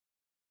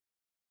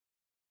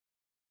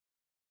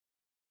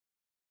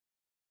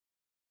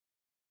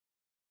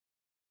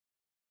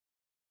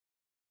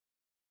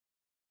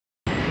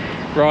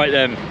Right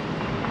then,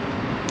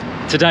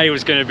 today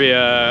was going to be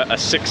a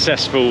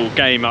successful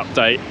game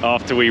update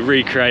after we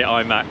recreate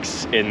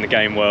IMAX in the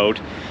game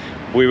world.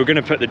 We were going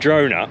to put the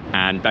drone up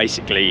and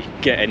basically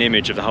get an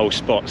image of the whole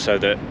spot so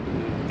that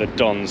the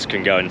Dons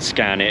can go and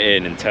scan it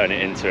in and turn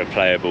it into a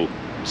playable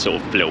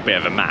sort of little bit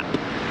of a map.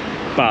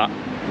 But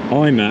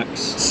IMAX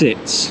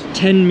sits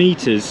 10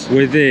 meters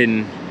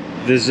within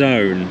the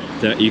zone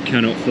that you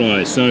cannot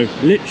fly. So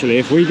literally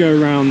if we go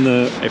around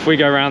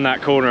that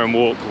corner and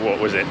walk, what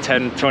was it,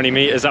 10-20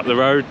 meters up the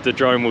road, the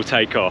drone will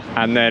take off.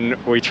 And then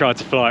we tried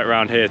to fly it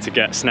around here to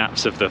get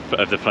snaps of the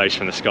place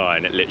from the sky,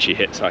 and it literally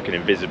hits like an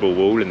invisible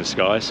wall in the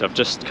sky. So I've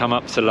just come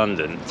up to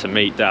London to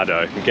meet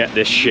Dado and get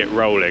this shit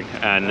rolling,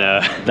 and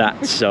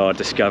that's our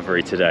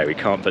discovery today. We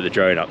can't put the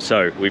drone up,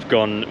 so we're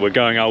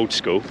going old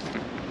school.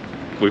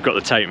 We've got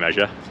the tape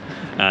measure,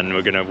 and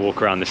we're going to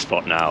walk around this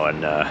spot now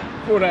and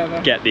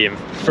get the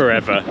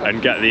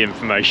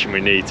information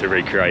we need to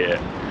recreate it.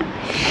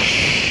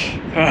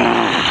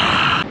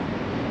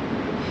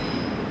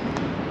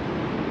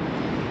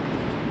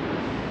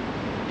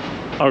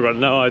 I've got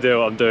no idea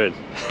what I'm doing.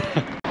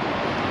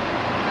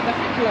 And I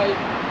think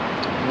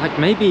like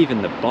maybe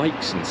even the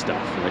bikes and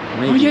stuff. Like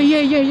maybe... Oh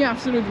yeah,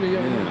 absolutely.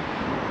 Yeah.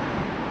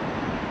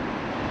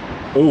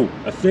 Oh,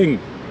 a thing.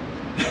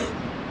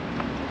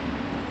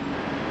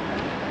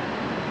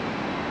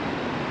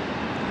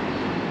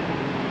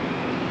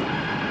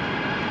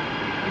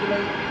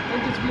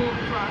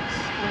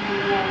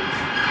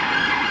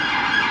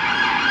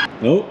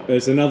 Oh,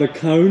 there's another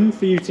cone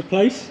for you to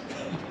place.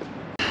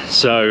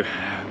 So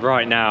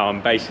right now I'm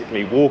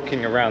basically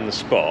walking around the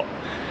spot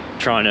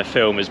trying to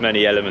film as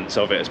many elements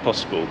of it as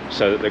possible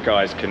so that the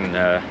guys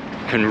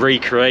can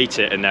recreate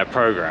it in their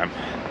program.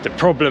 The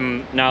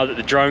problem now that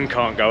the drone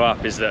can't go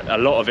up is that a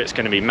lot of it's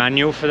going to be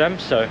manual for them,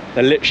 so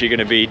they're literally going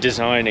to be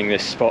designing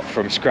this spot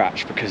from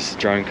scratch because the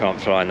drone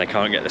can't fly and they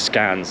can't get the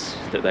scans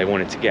that they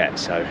wanted to get,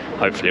 so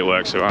hopefully it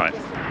works all right.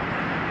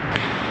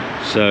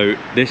 So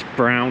this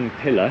brown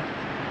pillar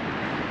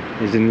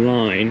is in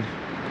line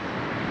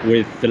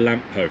with the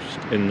lamppost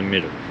in the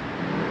middle. Oh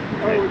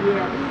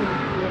yeah.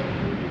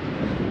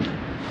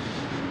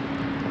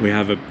 We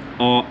have an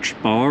arch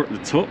bar at the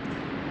top.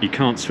 You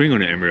can't swing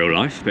on it in real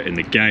life, but in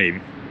the game,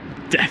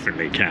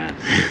 definitely can.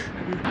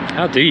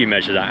 How do you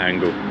measure that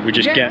angle? We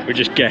just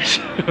guess.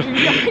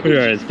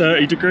 We're at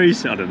 30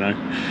 degrees, I don't know.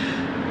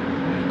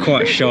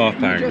 Quite a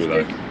sharp angle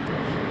though.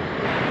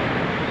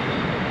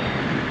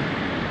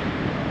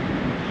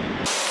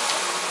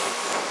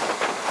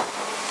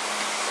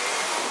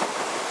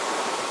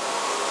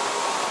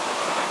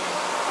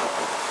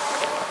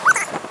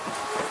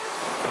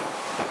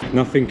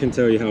 Nothing can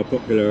tell you how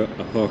popular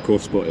a parkour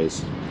spot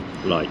is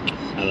like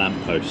a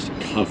lamppost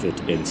covered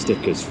in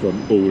stickers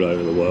from all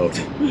over the world.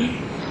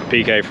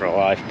 PK for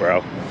life,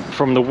 bro.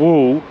 From the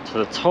wall to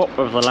the top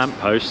of the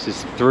lamppost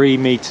is 3.50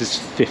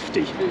 meters.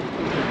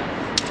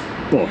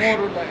 Bosh. More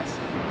or less.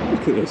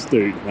 Look at this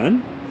dude,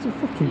 man. He's a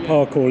fucking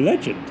parkour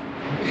legend.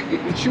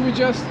 Should we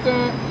just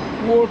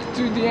walk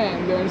to the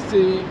end and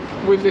see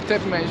with the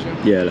tape measure?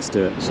 Yeah, let's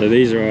do it. So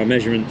these are our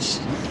measurements.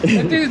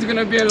 And this is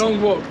gonna be a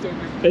long walk, Toby.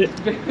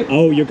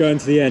 Oh, you're going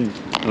to the end.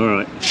 All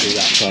right, do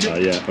that funner,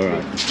 yeah, all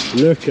right.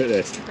 Look at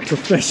this,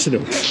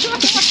 professional.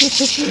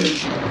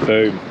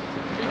 Boom.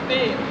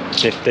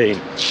 15. 20.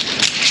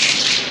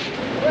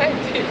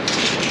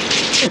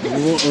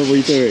 What are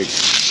we doing?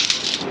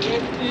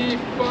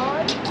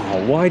 25.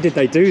 Oh, why did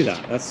they do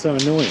that? That's so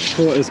annoying. I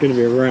thought it was going to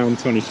be around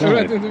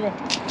 25.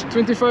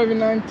 25 and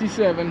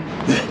 97.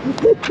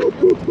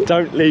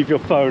 Don't leave your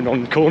phone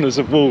on corners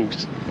of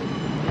walls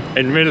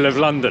in the middle of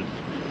London.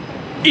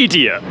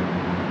 Idiot.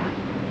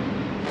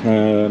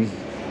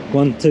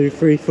 1, 2,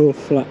 3, 4,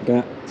 flat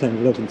gap, 10,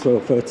 11,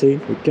 12, 13,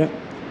 big gap,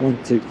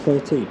 1, 2,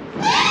 13.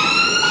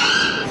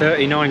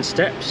 39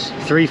 steps,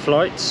 3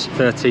 flights,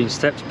 13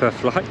 steps per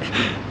flight,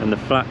 and the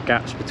flat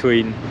gaps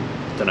between,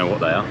 don't know what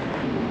they are.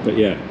 But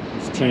yeah,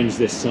 let's change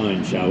this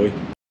sign, shall we?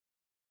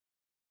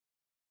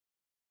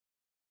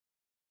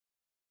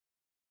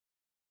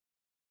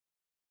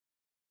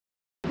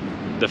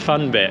 The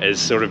fun bit is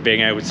sort of being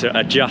able to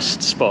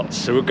adjust spots.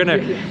 So we're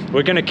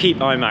gonna keep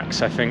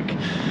IMAX, I think,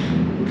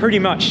 pretty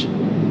much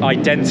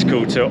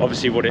identical to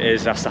obviously what it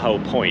is. That's the whole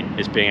point,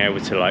 is being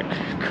able to like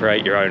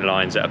create your own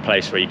lines at a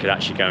place where you could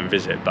actually go and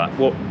visit. But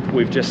what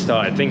we've just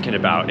started thinking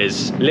about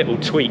is little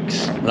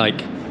tweaks.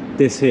 Like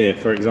this here,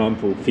 for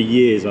example, for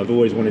years I've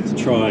always wanted to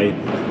try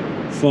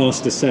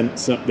fast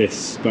ascents up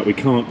this, but we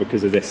can't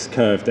because of this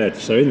curved edge.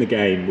 So in the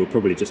game we'll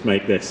probably just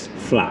make this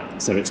flat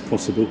so it's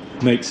possible.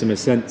 Make some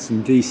ascents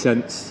and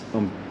descents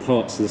on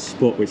parts of the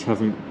spot which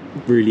haven't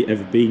really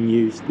ever been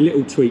used.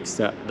 Little tweaks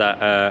that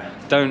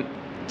don't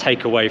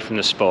take away from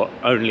the spot,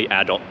 only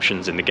add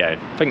options in the game.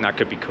 I think that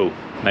could be cool.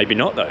 Maybe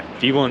not though.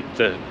 If you want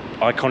the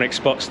iconic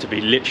spots to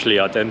be literally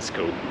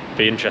identical, it'd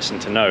be interesting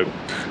to know.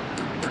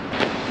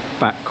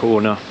 Back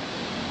corner,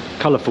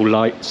 colourful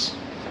lights.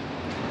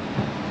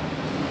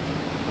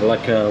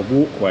 Like a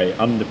walkway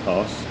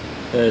underpass.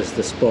 There's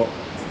the spot.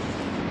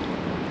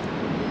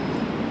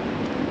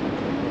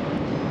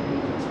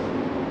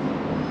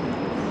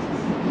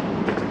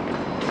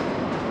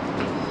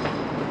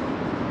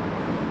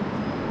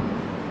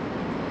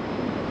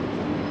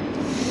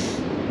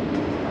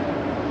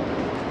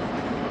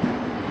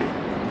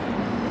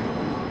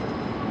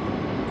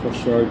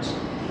 crossroads.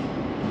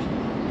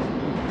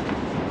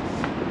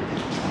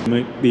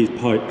 Make these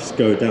pipes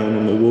go down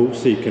on the wall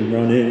so you can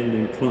run in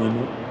and climb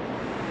up.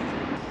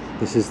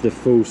 This is the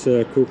full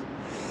circle.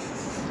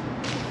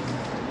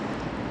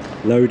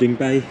 Loading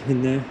bay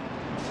in there.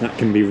 That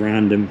can be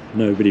random,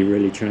 nobody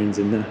really trains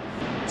in there.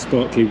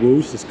 Sparkly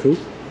walls is cool.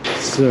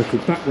 Circle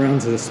back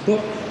round to the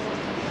spot.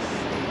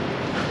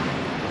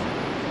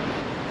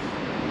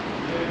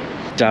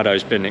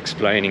 Dado's been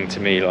explaining to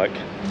me like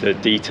the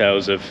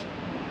details of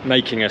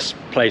making a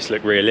place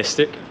look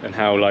realistic, and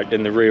how like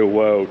in the real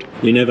world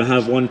you never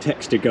have one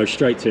texture go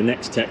straight to the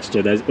next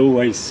texture. There's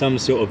always some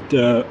sort of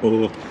dirt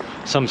or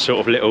some sort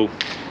of little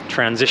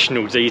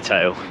transitional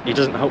detail. He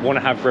doesn't want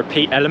to have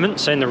repeat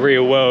elements, so in the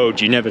real world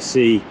you never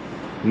see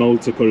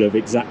multiple of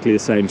exactly the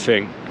same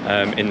thing.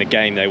 In the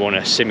game they want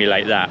to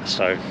simulate that.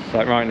 So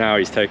like right now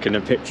he's taken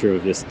a picture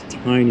of this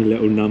tiny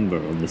little number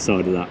on the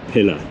side of that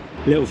pillar.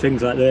 Little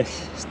things like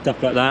this,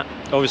 stuff like that.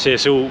 Obviously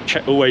it's all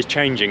always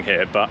changing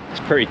here, but it's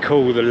pretty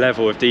cool the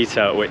level of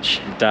detail which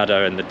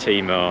Dado and the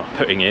team are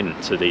putting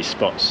into these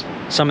spots.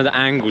 Some of the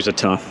angles are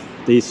tough,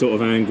 these sort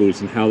of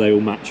angles, and how they all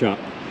match up,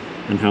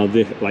 and how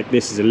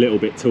this is a little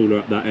bit taller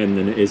at that end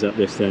than it is at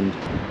this end.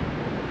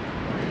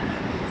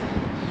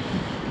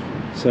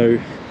 So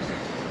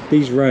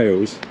these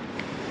rails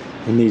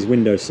and these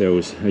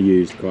windowsills are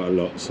used quite a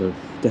lot, so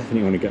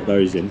definitely want to get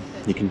those in.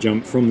 You can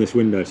jump from this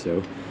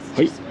windowsill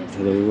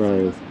to the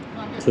rail,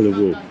 to the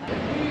wall.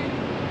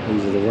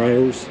 These are the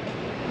rails.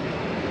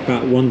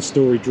 About 1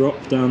 story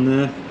drop down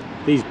there.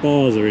 These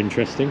bars are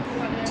interesting.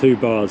 2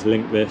 bars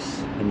link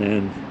this, and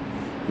then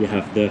you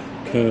have the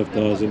curved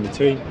bars in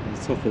between, on the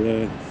top of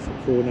the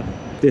corner.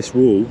 This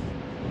wall,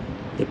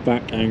 the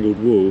back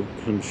angled wall,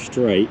 comes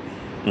straight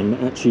and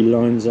actually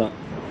lines up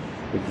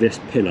with this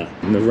pillar,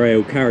 and the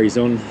rail carries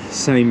on,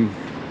 same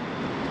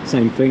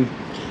thing.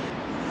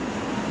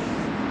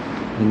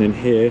 And then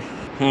here,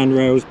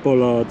 handrails,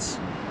 bollards,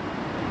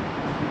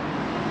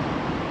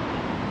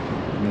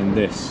 and then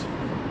this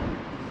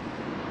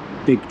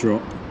big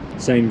drop,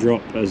 same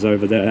drop as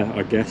over there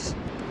I guess.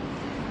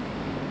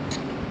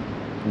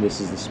 And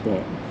this is the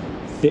spot.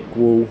 Thick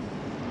wall,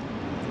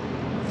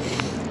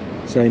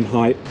 same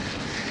height.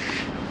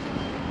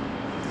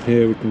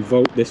 Here we can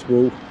vault this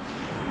wall,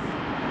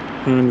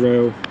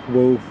 handrail,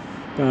 wall,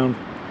 down.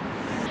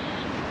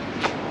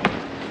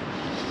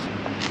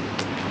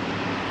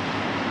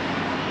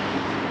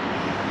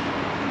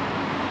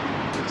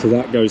 So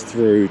that goes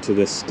through to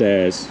the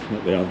stairs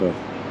at the other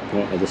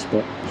part of the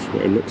spot. That's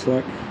what it looks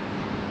like.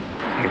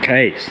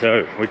 Okay,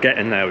 so we're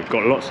getting there. We've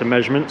got lots of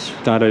measurements.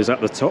 Dado's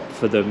at the top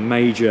for the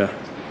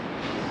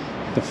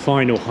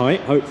final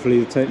height. Hopefully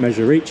the tape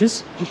measure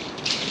reaches.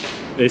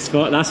 That's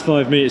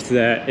 5 meters to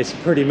there. It's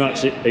pretty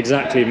much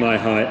exactly my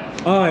height.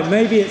 Oh,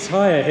 maybe it's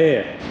higher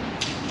here.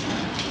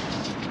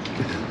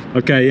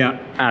 Okay, yeah,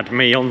 add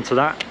me onto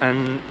that,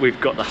 and we've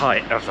got the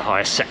height of the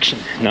highest section.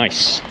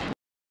 Nice.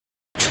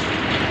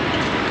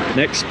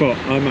 Next spot,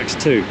 IMAX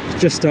 2.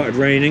 It's just started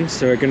raining,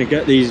 so we're going to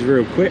get these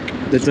real quick.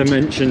 The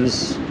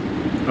dimensions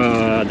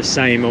are the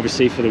same,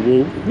 obviously, for the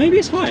wall. Maybe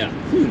it's higher.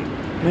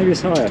 Maybe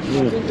it's higher.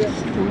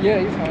 Yeah,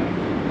 it's higher.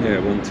 Yeah,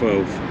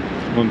 112,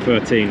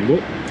 113.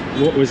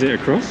 What was it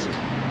across?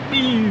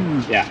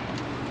 Yeah,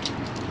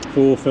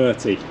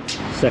 430.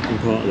 Second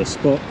part of the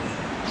spot.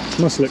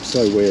 Must look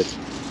so weird.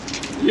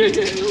 Yeah.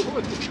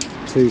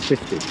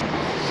 250.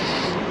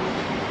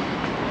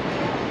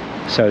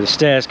 So the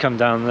stairs come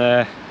down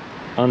there,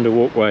 under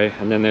walkway,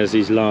 and then there's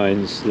these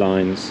lines,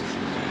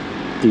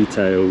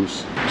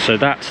 details. So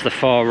that's the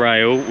far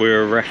rail we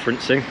were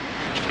referencing.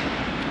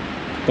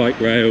 Bike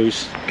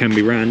rails can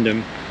be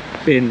random,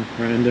 bin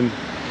random,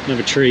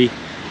 another tree.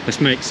 Let's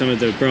make some of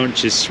the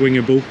branches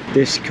swingable.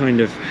 This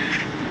kind of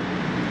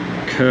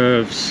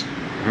curves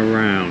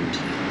around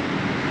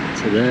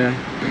to there.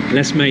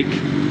 Let's make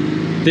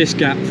this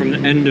gap from the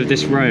end of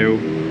this rail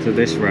to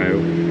this rail.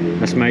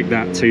 Let's make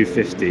that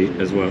 250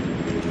 as well.